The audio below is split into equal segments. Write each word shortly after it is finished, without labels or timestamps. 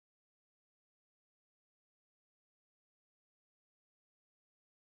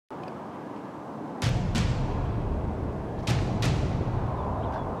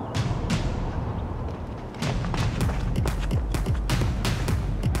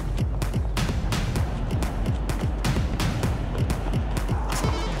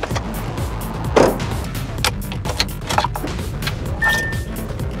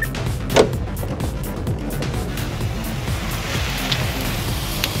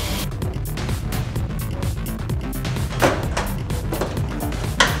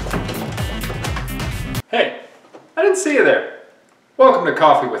see you there. Welcome to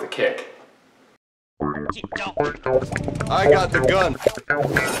Coffee with a Kick. I got the gun.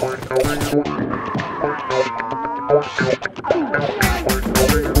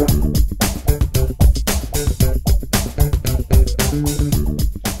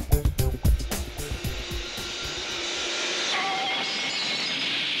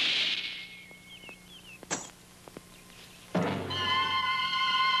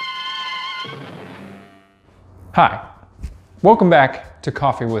 Hi, welcome back to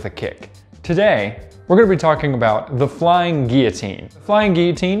Coffee with a Kick. Today, we're going to be talking about The Flying Guillotine. The Flying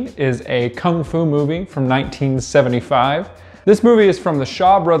Guillotine is a kung fu movie from 1975. This movie is from the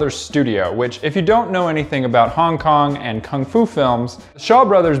Shaw Brothers studio, which if you don't know anything about Hong Kong and kung fu films, the Shaw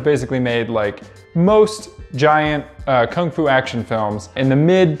Brothers basically made like most giant kung fu action films in the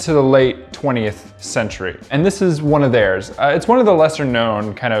mid to the late 20th century. And this is one of theirs. It's one of the lesser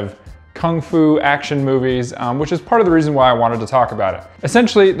known kind of kung fu action movies, which is part of the reason why I wanted to talk about it.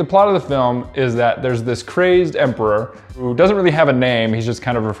 Essentially, the plot of the film is that there's this crazed emperor who doesn't really have a name, he's just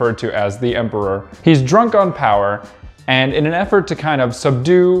kind of referred to as the emperor. He's drunk on power, and in an effort to kind of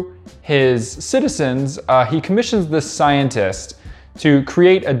subdue his citizens, he commissions this scientist to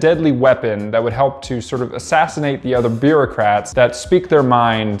create a deadly weapon that would help to sort of assassinate the other bureaucrats that speak their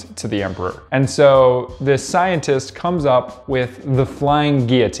mind to the emperor. And so this scientist comes up with the Flying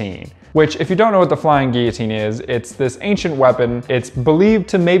Guillotine, which if you don't know what the Flying Guillotine is, it's this ancient weapon. It's believed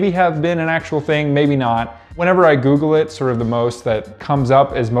to maybe have been an actual thing, maybe not. Whenever I Google it, sort of the most that comes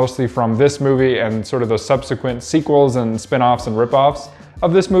up is mostly from this movie and sort of the subsequent sequels and spin-offs and rip-offs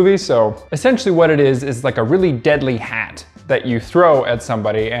of this movie. So essentially what it is like a really deadly hat that you throw at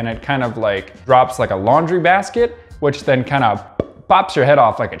somebody and it kind of like drops like a laundry basket, which then kind of pops your head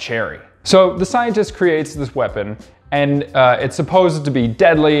off like a cherry. So the scientist creates this weapon and it's supposed to be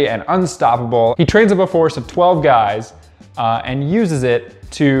deadly and unstoppable. He trains up a force of 12 guys and uses it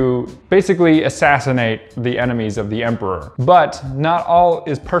to basically assassinate the enemies of the emperor. But not all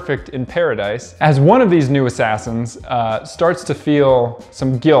is perfect in paradise, as one of these new assassins starts to feel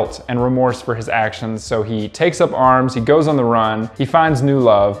some guilt and remorse for his actions, so he takes up arms, he goes on the run, he finds new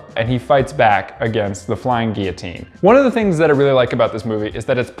love, and he fights back against the Flying Guillotine. One of the things that I really like about this movie is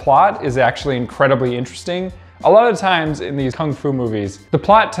that its plot is actually incredibly interesting. A lot of times in these kung fu movies, the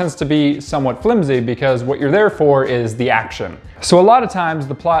plot tends to be somewhat flimsy because what you're there for is the action. So a lot of times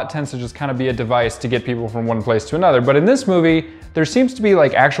the plot tends to just kind of be a device to get people from one place to another. But in this movie, there seems to be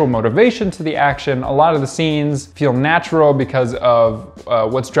like actual motivation to the action. A lot of the scenes feel natural because of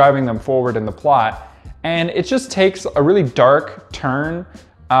what's driving them forward in the plot. And it just takes a really dark turn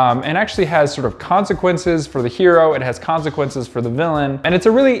and actually has sort of consequences for the hero, it has consequences for the villain, and it's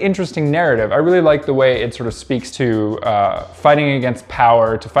a really interesting narrative. I really like the way it sort of speaks to fighting against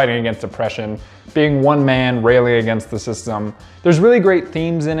power, to fighting against oppression, being one man railing against the system. There's really great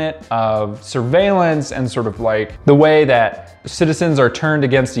themes in it of surveillance and sort of like the way that citizens are turned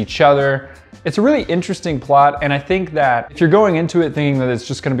against each other. It's a really interesting plot, and I think that if you're going into it thinking that it's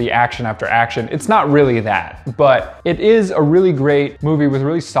just gonna be action after action, it's not really that. But it is a really great movie with a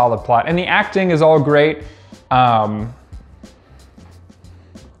really solid plot, and the acting is all great. The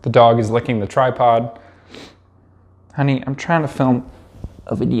dog is licking the tripod. Honey, I'm trying to film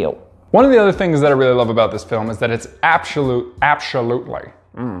a video. One of the other things that I really love about this film is that it's absolutely,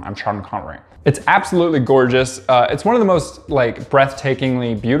 I'm Sean Connery. It's absolutely gorgeous. It's one of the most like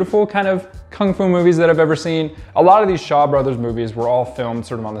breathtakingly beautiful kind of kung fu movies that I've ever seen. A lot of these Shaw Brothers movies were all filmed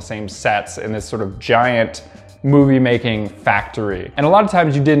sort of on the same sets in this sort of giant movie making factory. And a lot of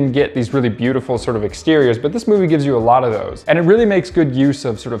times you didn't get these really beautiful sort of exteriors, but this movie gives you a lot of those. And it really makes good use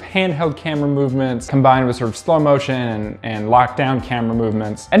of sort of handheld camera movements combined with sort of slow motion and lockdown camera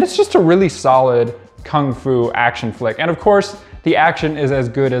movements. And it's just a really solid kung fu action flick. And of course, the action is as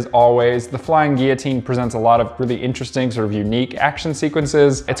good as always. The Flying Guillotine presents a lot of really interesting, sort of unique action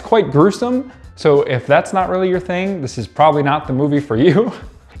sequences. It's quite gruesome, so if that's not really your thing, this is probably not the movie for you.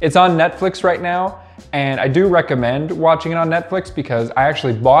 It's on Netflix right now, and I do recommend watching it on Netflix because I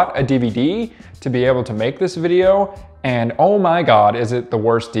actually bought a DVD to be able to make this video, and oh my God, is it the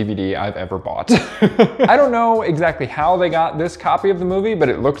worst DVD I've ever bought. I don't know exactly how they got this copy of the movie, but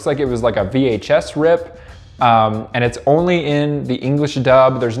it looks like it was like a VHS rip. And it's only in the English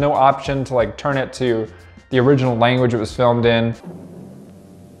dub. There's no option to like turn it to the original language it was filmed in.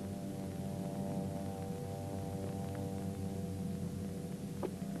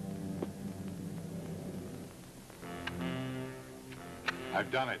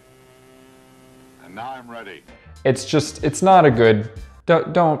 I've done it. And now I'm ready. It's just, it's not a good,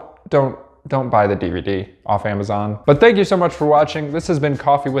 don't don't buy the DVD off Amazon. But thank you so much for watching. This has been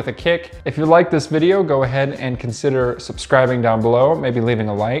Coffee with a Kick. If you like this video, go ahead and consider subscribing down below, maybe leaving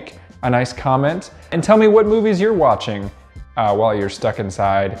a like, a nice comment, and tell me what movies you're watching while you're stuck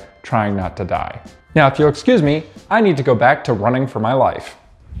inside trying not to die. Now, if you'll excuse me, I need to go back to running for my life.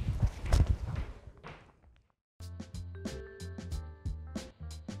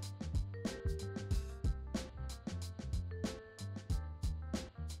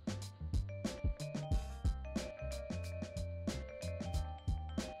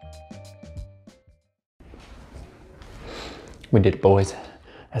 We did it, boys.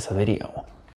 That's a video.